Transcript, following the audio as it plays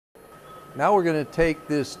Now we're going to take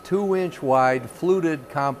this 2-inch wide fluted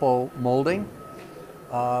Compo molding,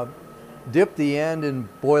 dip the end in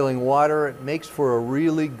boiling water. It makes for a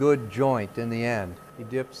really good joint in the end. He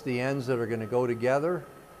dips the ends that are going to go together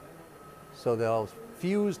so they'll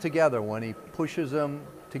fuse together when he pushes them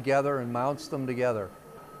together and mounts them together.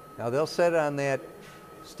 Now they'll set on that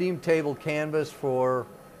steam table canvas for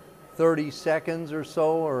 30 seconds or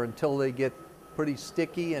so, or until they get pretty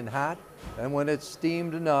sticky and hot. And when it's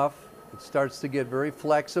steamed enough, it starts to get very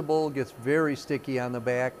flexible, gets very sticky on the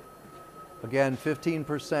back. Again,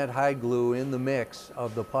 15% hide glue in the mix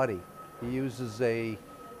of the putty. He uses a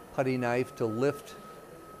putty knife to lift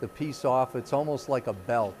the piece off. It's almost like a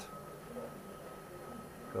belt.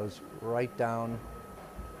 Goes right down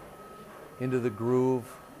into the groove.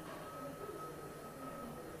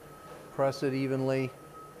 Press it evenly,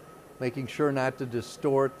 making sure not to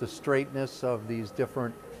distort the straightness of these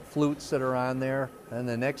different flutes that are on there. And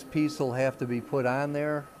the next piece will have to be put on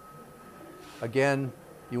there. Again,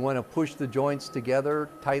 you want to push the joints together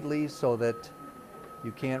tightly so that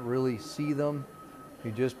you can't really see them.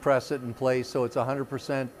 You just press it in place so it's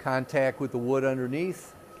 100% contact with the wood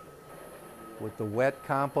underneath. With the wet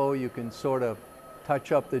Compo, you can sort of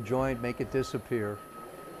touch up the joint, make it disappear.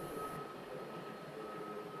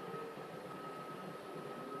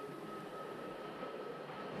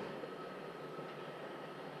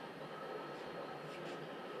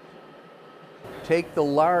 Take the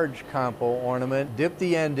large Compo ornament, dip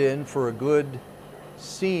the end in for a good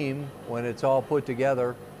seam when it's all put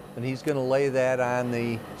together, and he's going to lay that on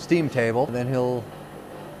the steam table. And then he'll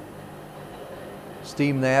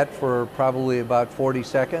steam that for probably about 40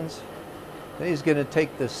 seconds. Then he's going to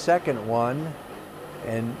take the second one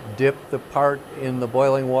and dip the part in the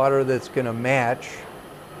boiling water that's going to match,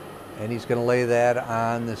 and he's going to lay that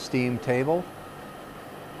on the steam table.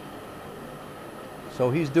 So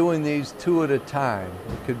he's doing these 2 at a time.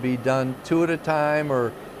 It could be done 2 at a time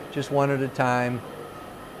or just 1 at a time.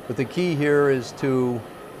 But the key here is to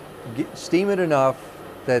steam it enough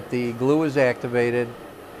that the glue is activated,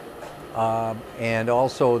 and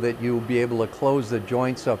also that you'll be able to close the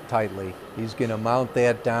joints up tightly. He's going to mount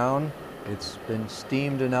that down. It's been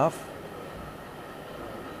steamed enough.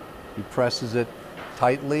 He presses it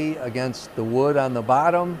tightly against the wood on the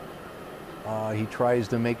bottom. He tries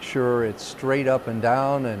to make sure it's straight up and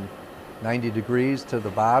down and 90 degrees to the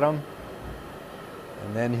bottom.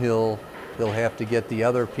 And then he'll have to get the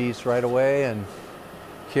other piece right away and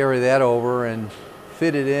carry that over and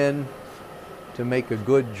fit it in to make a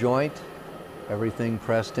good joint. Everything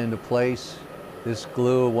pressed into place. This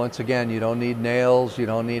glue, once again, you don't need nails, you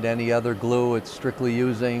don't need any other glue. It's strictly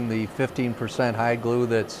using the 15% hide glue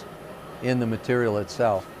that's in the material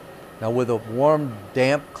itself. Now with a warm,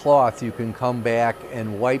 damp cloth, you can come back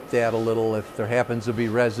and wipe that a little if there happens to be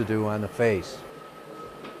residue on the face.